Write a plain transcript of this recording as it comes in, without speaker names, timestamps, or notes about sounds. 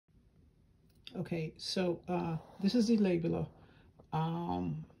Okay, so this is the labeler.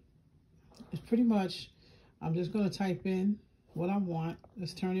 It's pretty much, I'm just going to type in what I want.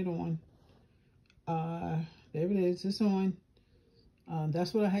 Let's turn it on. There it is. It's on.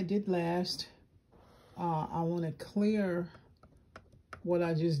 That's what I did last. I want to clear what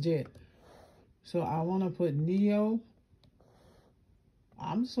I just did. So I want to put Neo.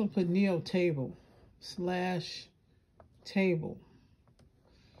 I'm just going to put Neo table / table.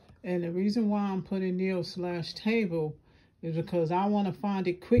 And the reason why I'm putting Neo / table is because I want to find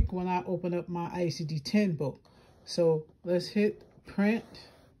it quick when I open up my ICD-10 book. So let's hit print.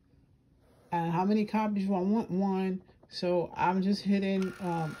 And how many copies do I want? One. So I'm just hitting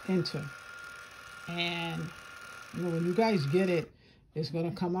enter. And you know, when you guys get it, it's going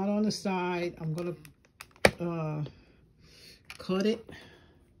to come out on the side. I'm going to cut it.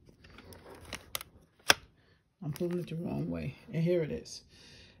 I'm putting it the wrong way. And here it is.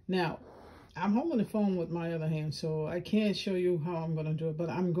 Now, I'm holding the phone with my other hand, so I can't show you how I'm going to do it. But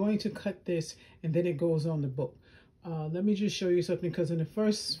I'm going to cut this, and then it goes on the book. Let me just show you something, because in the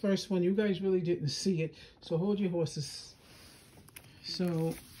first one, you guys really didn't see it. So hold your horses.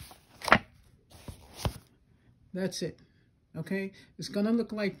 So that's it. Okay, it's going to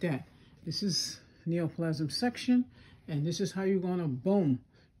look like that. This is neoplasm section, and this is how you're going to, boom,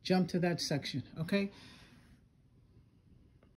 jump to that section. Okay,